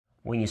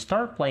When you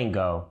start playing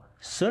Go,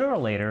 sooner or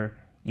later,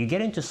 you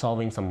get into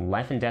solving some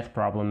life and death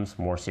problems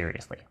more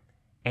seriously.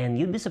 And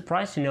you'd be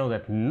surprised to know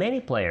that many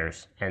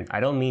players, and I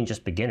don't mean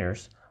just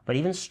beginners, but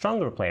even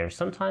stronger players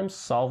sometimes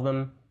solve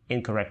them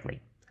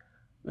incorrectly.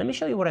 Let me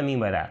show you what I mean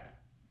by that.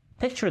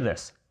 Picture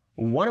this.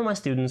 One of my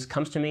students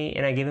comes to me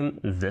and I give him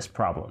this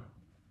problem.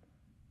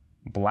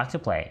 Black to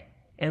play.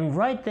 And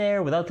right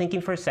there, without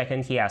thinking for a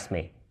second, he asked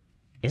me,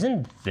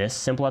 isn't this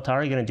simple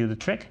Atari going to do the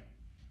trick?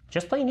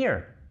 Just playing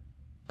here.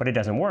 But it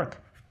doesn't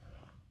work.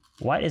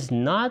 White is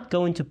not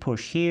going to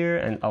push here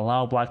and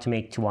allow black to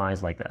make two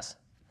eyes like this.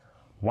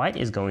 White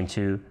is going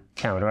to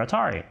counter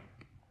Atari.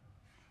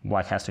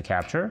 Black has to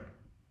capture.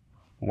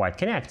 White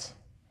connects.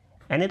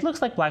 And it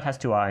looks like black has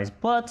two eyes,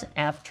 but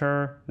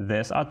after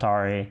this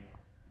Atari,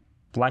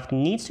 black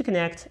needs to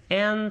connect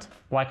and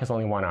black has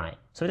only one eye.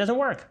 So it doesn't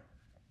work.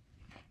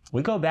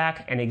 We go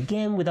back and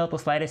again, without the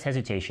slightest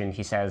hesitation,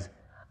 he says,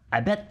 I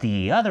bet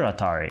the other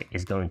Atari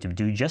is going to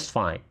do just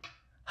fine.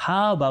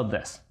 How about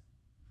this?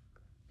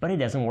 But it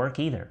doesn't work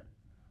either.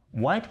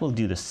 White will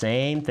do the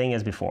same thing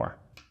as before.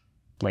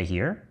 Play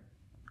here,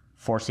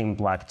 forcing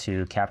black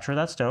to capture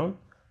that stone.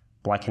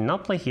 Black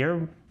cannot play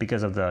here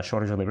because of the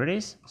shortage of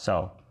liberties,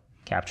 so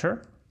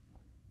capture,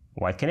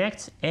 white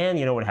connects, and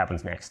you know what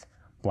happens next.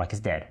 Black is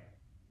dead.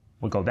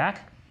 We go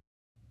back.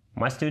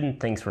 My student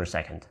thinks for a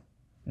second.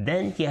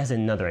 Then he has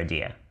another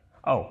idea.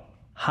 Oh,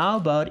 how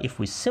about if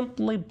we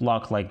simply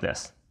block like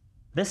this?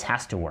 This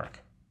has to work.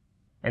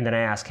 And then I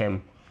ask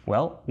him,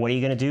 well, what are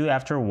you going to do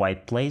after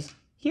white plays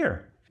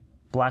here?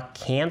 Black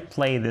can't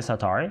play this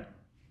Atari.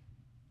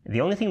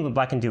 The only thing that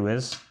black can do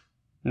is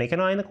make an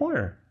eye in the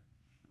corner.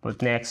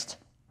 But next,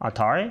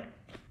 Atari,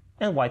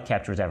 and white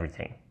captures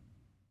everything.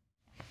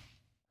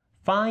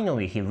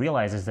 Finally, he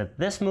realizes that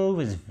this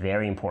move is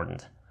very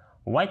important.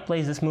 White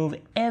plays this move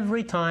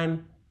every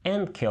time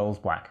and kills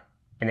black.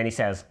 And then he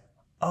says,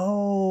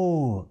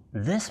 oh,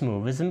 this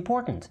move is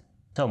important.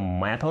 So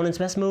my opponent's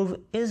best move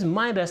is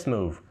my best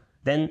move.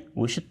 Then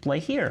we should play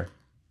here.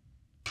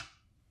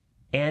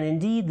 And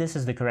indeed, this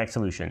is the correct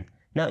solution.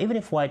 Now, even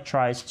if white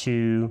tries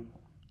to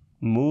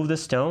move the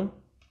stone,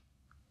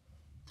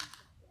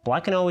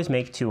 black can always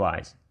make two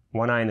eyes.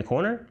 One eye in the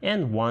corner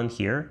and one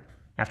here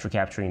after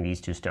capturing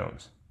these two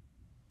stones.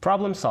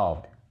 Problem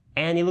solved.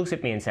 And he looks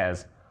at me and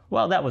says,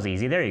 well, that was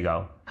easy. There you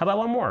go. How about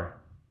one more?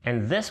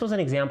 And this was an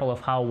example of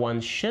how one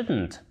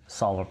shouldn't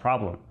solve a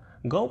problem.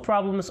 Go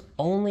problems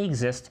only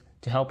exist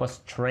to help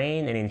us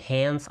train and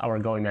enhance our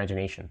Go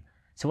imagination.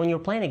 So when you're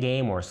playing a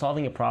game or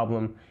solving a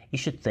problem, you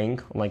should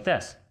think like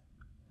this.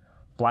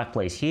 Black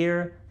plays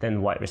here,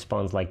 then white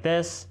responds like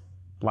this.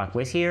 Black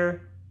plays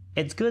here.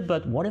 It's good,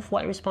 but what if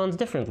white responds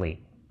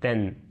differently?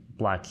 Then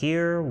black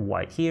here,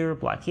 white here,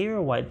 black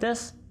here, white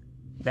this.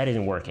 That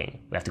isn't working.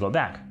 We have to go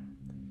back.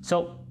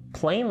 So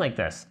playing like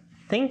this,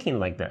 thinking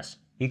like this,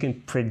 you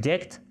can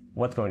predict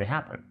what's going to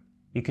happen.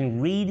 You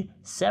can read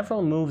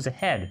several moves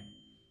ahead.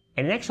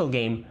 In an actual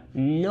game,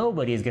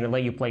 nobody is going to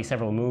let you play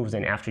several moves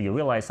and after you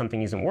realize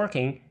something isn't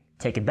working,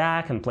 take it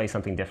back and play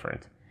something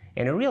different.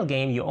 In a real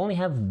game, you only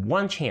have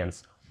one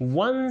chance,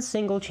 one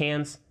single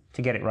chance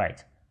to get it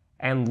right.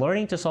 And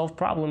learning to solve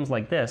problems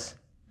like this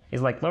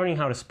is like learning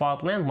how to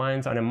spot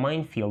landmines on a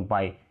minefield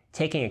by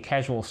taking a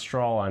casual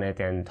stroll on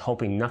it and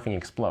hoping nothing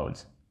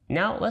explodes.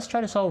 Now let's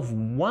try to solve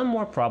one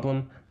more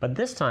problem, but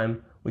this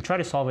time we try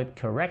to solve it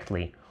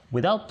correctly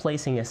without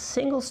placing a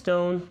single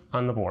stone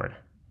on the board.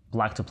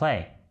 Black to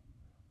play.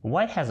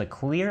 White has a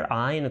clear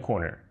eye in the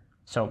corner,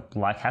 so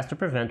black has to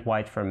prevent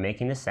white from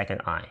making the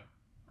second eye.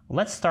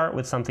 Let's start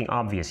with something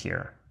obvious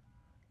here.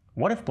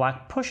 What if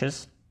black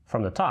pushes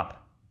from the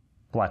top?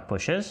 Black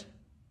pushes,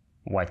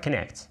 white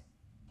connects.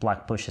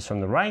 Black pushes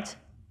from the right,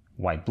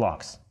 white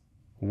blocks.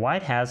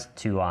 White has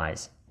two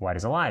eyes. White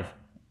is alive.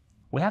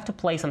 We have to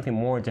play something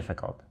more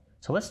difficult.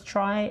 So let's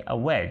try a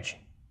wedge.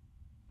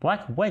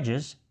 Black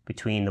wedges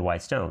between the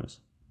white stones.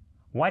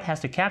 White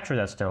has to capture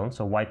that stone,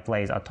 so white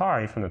plays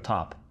Atari from the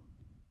top.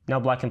 Now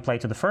black can play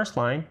to the first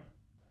line,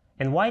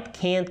 and white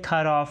can't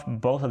cut off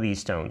both of these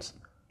stones.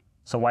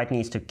 So white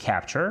needs to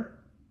capture,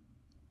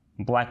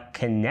 black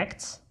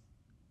connects,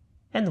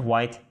 and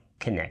white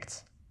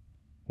connects.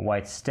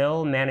 White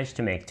still managed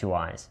to make two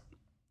eyes.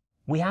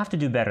 We have to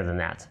do better than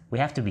that. We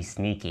have to be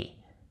sneaky.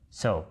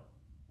 So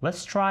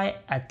let's try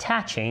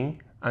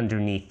attaching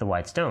underneath the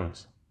white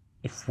stones.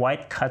 If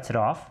white cuts it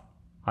off,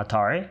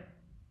 Atari,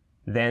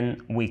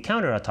 then we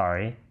counter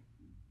Atari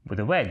with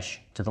a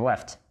wedge to the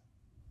left.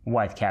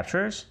 White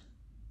captures,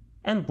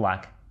 and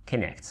black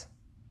connects.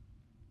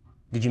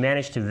 Did you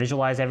manage to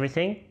visualize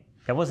everything?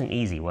 That wasn't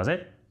easy, was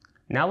it?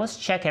 Now let's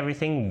check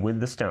everything with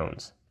the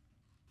stones.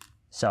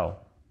 So,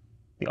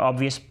 the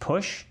obvious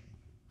push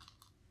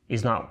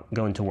is not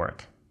going to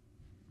work.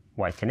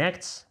 White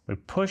connects, we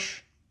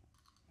push,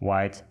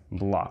 white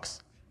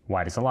blocks.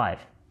 White is alive.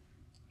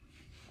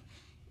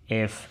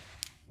 If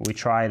we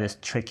try this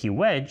tricky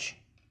wedge,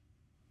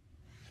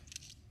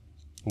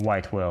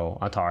 white will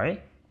Atari.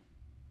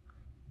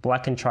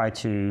 Black can try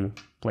to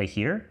play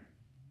here,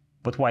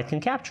 but white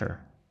can capture.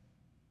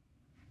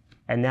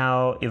 And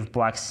now if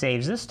black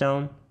saves this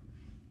stone,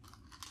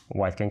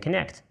 white can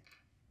connect.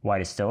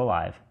 White is still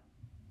alive.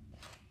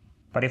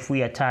 But if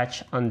we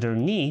attach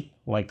underneath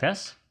like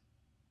this,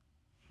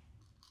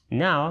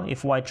 now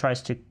if white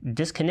tries to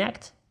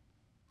disconnect,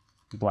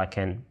 black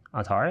can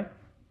attach,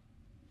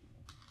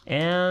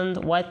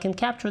 and white can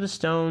capture the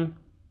stone,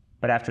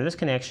 but after this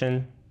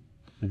connection,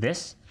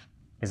 this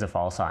is a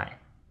false eye.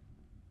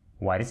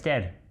 White is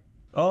dead.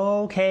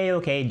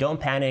 Okay, don't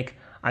panic.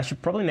 I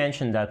should probably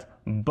mention that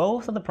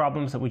both of the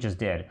problems that we just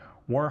did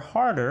were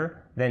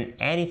harder than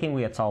anything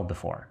we had solved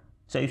before.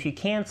 So if you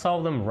can't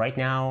solve them right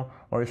now,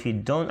 or if you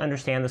don't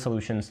understand the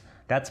solutions,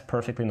 that's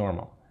perfectly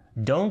normal.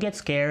 Don't get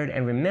scared,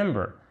 and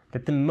remember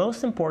that the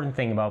most important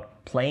thing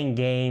about playing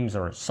games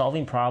or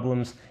solving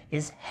problems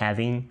is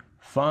having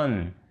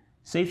fun.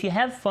 So if you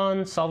have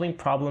fun solving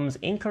problems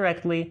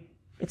incorrectly,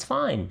 it's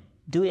fine.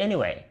 Do it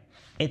anyway.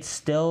 It's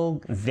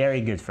still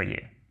very good for you.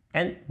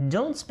 And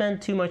don't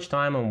spend too much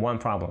time on one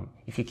problem.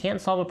 If you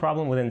can't solve a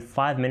problem within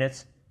 5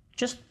 minutes,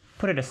 just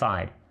put it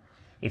aside.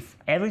 If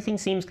everything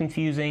seems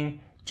confusing,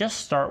 just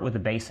start with the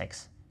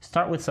basics.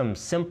 Start with some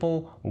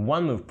simple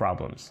 1-move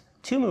problems,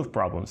 2-move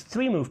problems,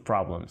 3-move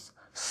problems.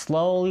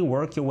 Slowly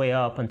work your way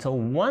up until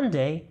one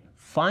day,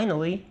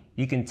 finally,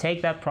 you can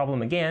take that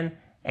problem again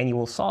and you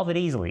will solve it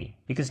easily,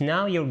 because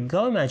now your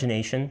Go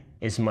imagination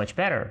is much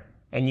better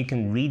and you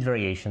can read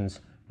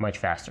variations much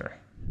faster.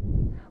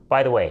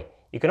 By the way,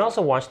 you can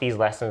also watch these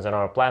lessons on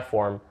our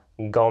platform,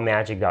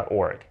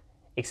 gomagic.org.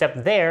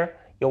 Except there,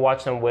 you'll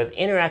watch them with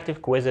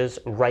interactive quizzes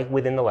right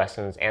within the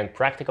lessons and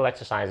practical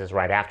exercises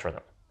right after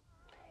them.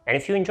 And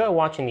if you enjoy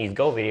watching these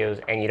Go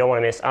videos and you don't want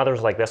to miss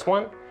others like this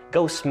one,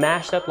 go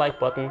smash that like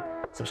button,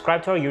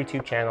 subscribe to our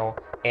YouTube channel,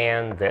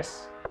 and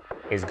this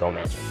is Go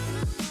Magic.